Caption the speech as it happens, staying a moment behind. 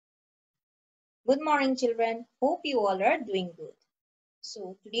Good morning, children. Hope you all are doing good.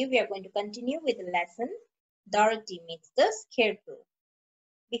 So, today we are going to continue with the lesson Dorothy Meets the Scarecrow.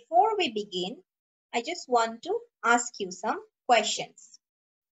 Before we begin, I just want to ask you some questions.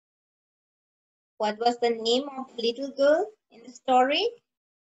 What was the name of the little girl in the story?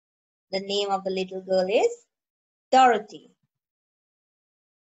 The name of the little girl is Dorothy.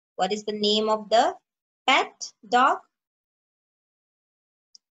 What is the name of the pet dog?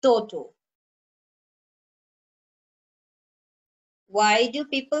 Toto. Why do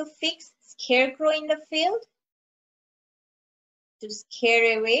people fix scarecrow in the field? To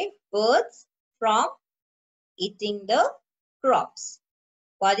scare away birds from eating the crops.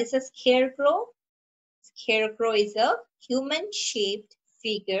 What is a scarecrow? Scarecrow is a human-shaped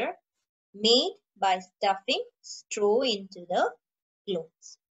figure made by stuffing straw into the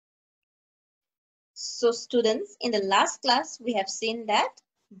clothes. So students, in the last class, we have seen that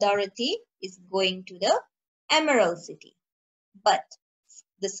Dorothy is going to the Emerald City. But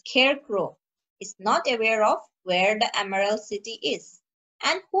the Scarecrow is not aware of where the Emerald City is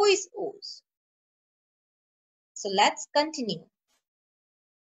and who is Oz. So let's continue.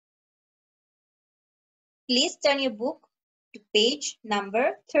 Please turn your book to page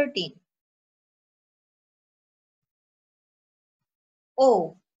number 13.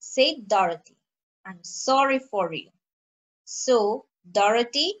 Oh, said Dorothy, I'm sorry for you. So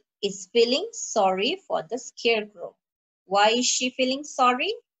Dorothy is feeling sorry for the Scarecrow. Why is she feeling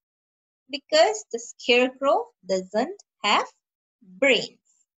sorry? Because the Scarecrow doesn't have brains.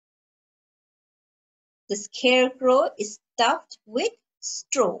 The Scarecrow is stuffed with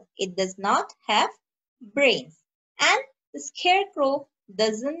straw. It does not have brains. And the Scarecrow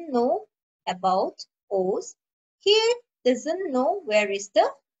doesn't know about Oz. He doesn't know where is the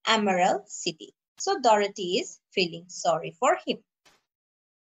Emerald City. So Dorothy is feeling sorry for him.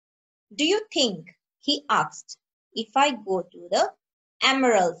 Do you think, he asked, if I go to the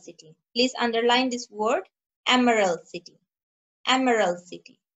Emerald City? Please underline this word, Emerald City. Emerald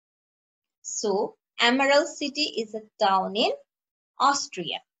City. So Emerald City is a town in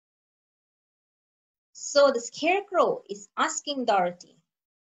Austria. So the Scarecrow is asking Dorothy,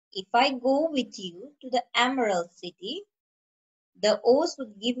 if I go with you to the Emerald City, the Oz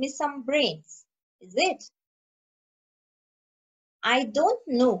would give me some brains, is it? I don't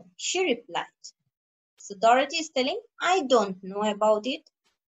know, she replied. So Dorothy is telling, I don't know about it.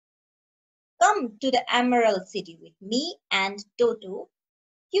 Come to the Emerald City with me and Toto.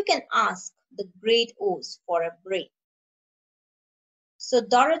 You can ask the great Oz for a brain. So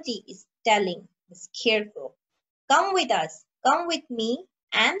Dorothy is telling the Scarecrow, come with us, come with me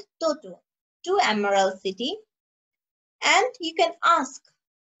and Toto to Emerald City, and you can ask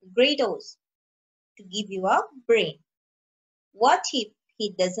Great Oz to give you a brain. What if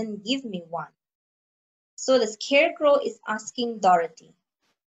he doesn't give me one? So the Scarecrow is asking Dorothy,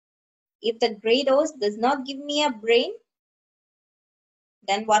 if the Great Oz does not give me a brain,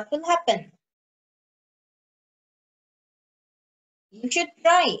 then what will happen? You should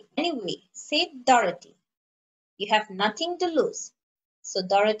try anyway, said Dorothy. You have nothing to lose. So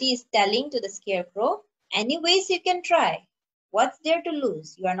Dorothy is telling to the Scarecrow, anyways you can try. What's there to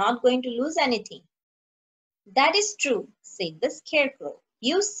lose? You are not going to lose anything. That is true, said the Scarecrow.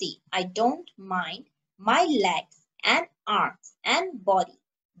 You see, I don't mind my legs and arms and body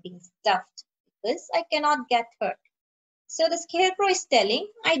being stuffed because I cannot get hurt. So the Scarecrow is telling,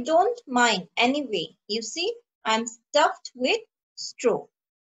 I don't mind anyway. You see, I'm stuffed with straw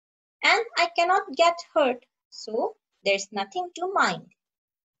and I cannot get hurt. So there's nothing to mind.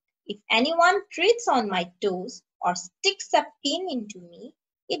 If anyone treads on my toes or sticks a pin into me,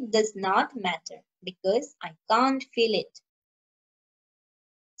 it does not matter because I can't feel it.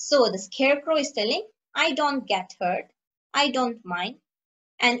 So the Scarecrow is telling, I don't get hurt, I don't mind,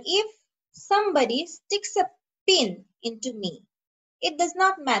 and if somebody sticks a pin into me, it does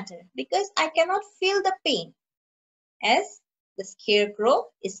not matter because I cannot feel the pain, as the Scarecrow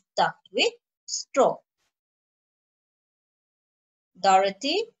is stuffed with straw.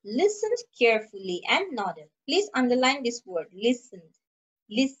 Dorothy listened carefully and nodded. Please underline this word, listened.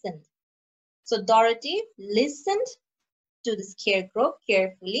 Listened. So Dorothy listened to the Scarecrow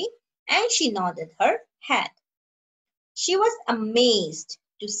carefully and she nodded her head. She was amazed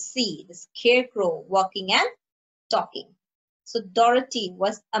to see the Scarecrow walking and talking. So Dorothy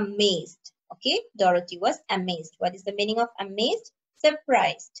was amazed. Okay, Dorothy was amazed. What is the meaning of amazed?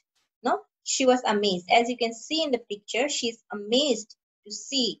 Surprised. No, she was amazed. As you can see in the picture, she is amazed to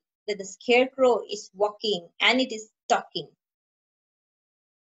see that the Scarecrow is walking and it is talking.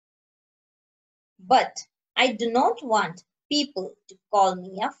 But I do not want people to call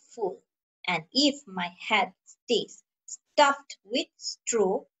me a fool And if my head stays stuffed with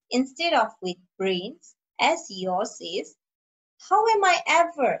straw instead of with brains, as yours is, how am I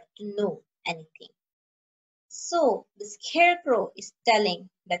ever to know anything? So the Scarecrow is telling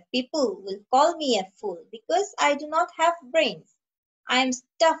that people will call me a fool because I do not have brains. I am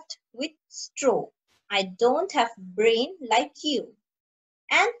stuffed with straw. I don't have brain like you.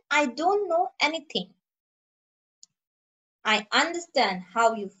 And I don't know anything. I understand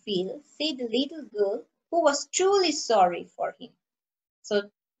how you feel, said the little girl who was truly sorry for him. So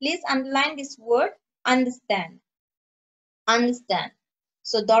please underline this word, understand. Understand.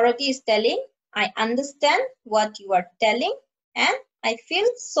 So Dorothy is telling, I understand what you are telling and I feel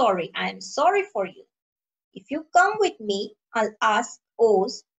sorry. I am sorry for you. If you come with me, I'll ask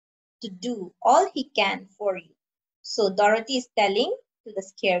Oz to do all he can for you. So Dorothy is telling to the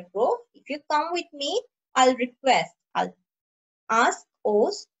Scarecrow, if you come with me, I'll ask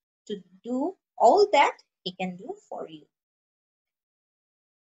Oz to do all that he can do for you.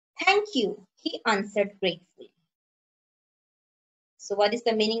 Thank you, he answered gratefully. So what is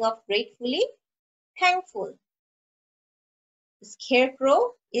the meaning of gratefully? Thankful. The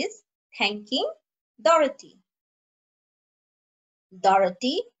Scarecrow is thanking Dorothy.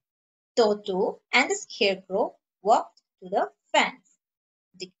 Dorothy, Toto, and the Scarecrow walked to the fence.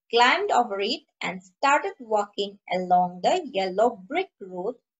 They climbed over it and started walking along the yellow brick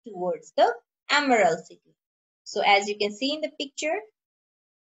road towards the Emerald City. So as you can see in the picture,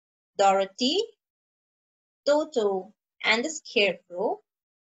 Dorothy, Toto, and the Scarecrow,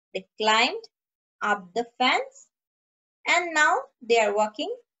 they climbed up the fence and now they are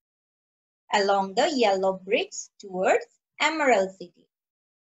walking along the yellow bricks towards Emerald City.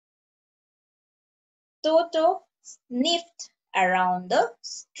 Toto sniffed around the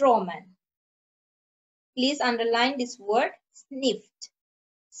straw man. Please underline this word, sniffed.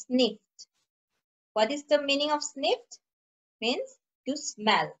 Sniffed. What is the meaning of sniffed? Means to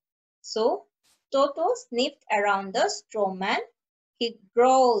smell. So Toto sniffed around the straw man. He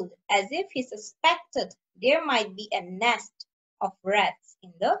growled as if he suspected there might be a nest of rats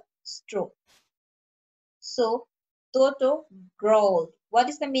in the straw. So Toto growled. What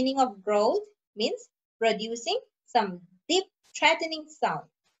is the meaning of growled? Means producing some deep threatening sound.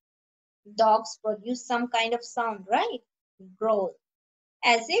 Dogs produce some kind of sound, right? Growl.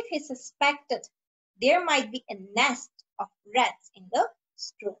 As if he suspected there might be a nest of rats in the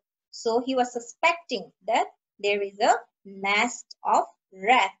straw. So he was suspecting that there is a nest of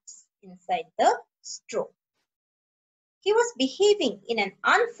rats inside the straw. He was behaving in an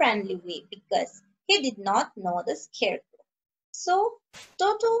unfriendly way because he did not know the Scarecrow. So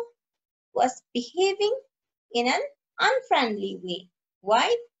Toto was behaving in an unfriendly way.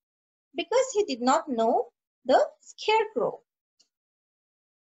 Why? Because he did not know the Scarecrow.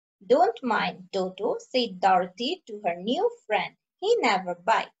 Don't mind Toto, said Dorothy to her new friend. He never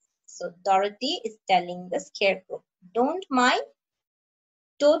bites. So Dorothy is telling the Scarecrow, don't mind,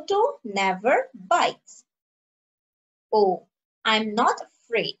 Toto never bites. Oh, I'm not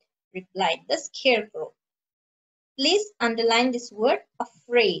afraid, replied the Scarecrow. Please underline this word,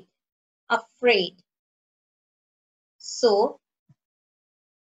 afraid. Afraid. So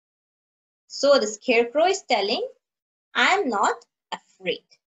the Scarecrow is telling, I'm not afraid.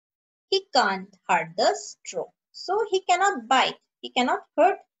 He can't hurt the straw. So he cannot bite. He cannot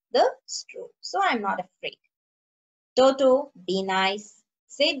hurt the straw. So I'm not afraid. Toto, be nice,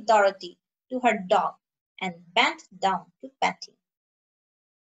 said Dorothy to her dog and bent down to pet him.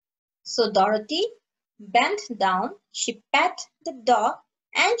 So Dorothy bent down, she pet the dog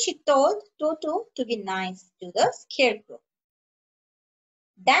and she told Toto to be nice to the Scarecrow.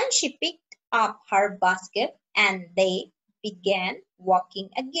 Then she picked up her basket and they began walking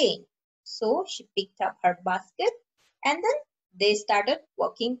again. So she picked up her basket and then they started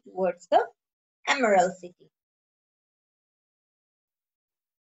walking towards the Emerald City.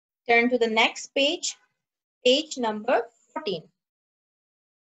 Turn to the next page, page number 14.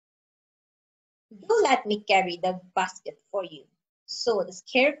 Do let me carry the basket for you. So the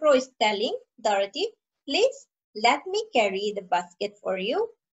Scarecrow is telling Dorothy, please let me carry the basket for you.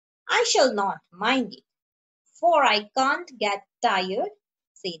 I shall not mind it, for I can't get tired,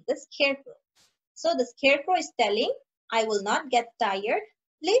 said the Scarecrow. So the Scarecrow is telling, I will not get tired.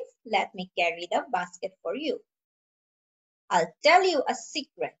 Please let me carry the basket for you. I'll tell you a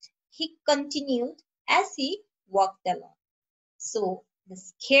secret, he continued as he walked along. So the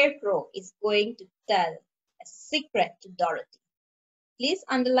Scarecrow is going to tell a secret to Dorothy. Please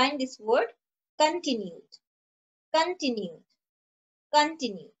underline this word, continued, continued,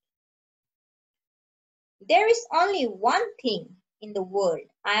 continued. There is only one thing in the world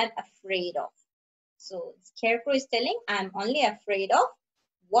I am afraid of. So Scarecrow is telling, I am only afraid of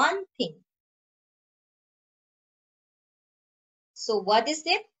one thing. So what is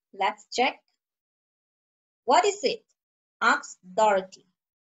it? Let's check. What is it? Asks Dorothy.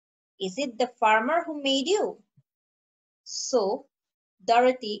 Is it the farmer who made you? So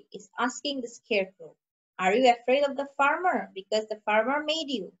Dorothy is asking the Scarecrow, are you afraid of the farmer because the farmer made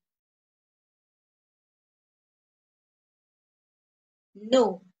you?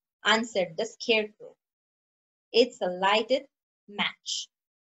 No, answered the Scarecrow. It's a lighted match.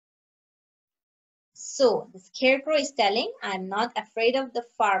 So the Scarecrow is telling, I'm not afraid of the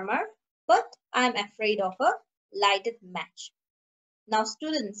farmer, but I'm afraid of a lighted match. Now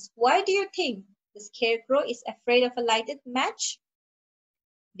students, why do you think the Scarecrow is afraid of a lighted match?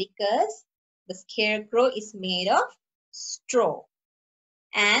 Because the Scarecrow is made of straw,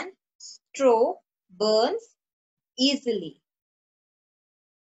 and straw burns easily.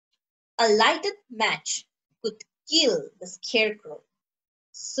 A lighted match could kill the Scarecrow.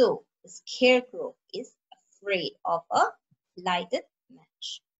 So the Scarecrow is afraid of a lighted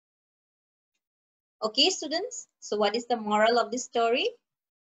match. Okay, students. So what is the moral of this story?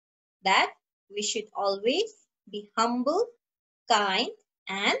 That we should always be humble, kind,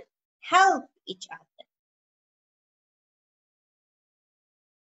 and help each other.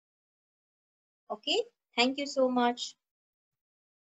 Okay. Thank you so much.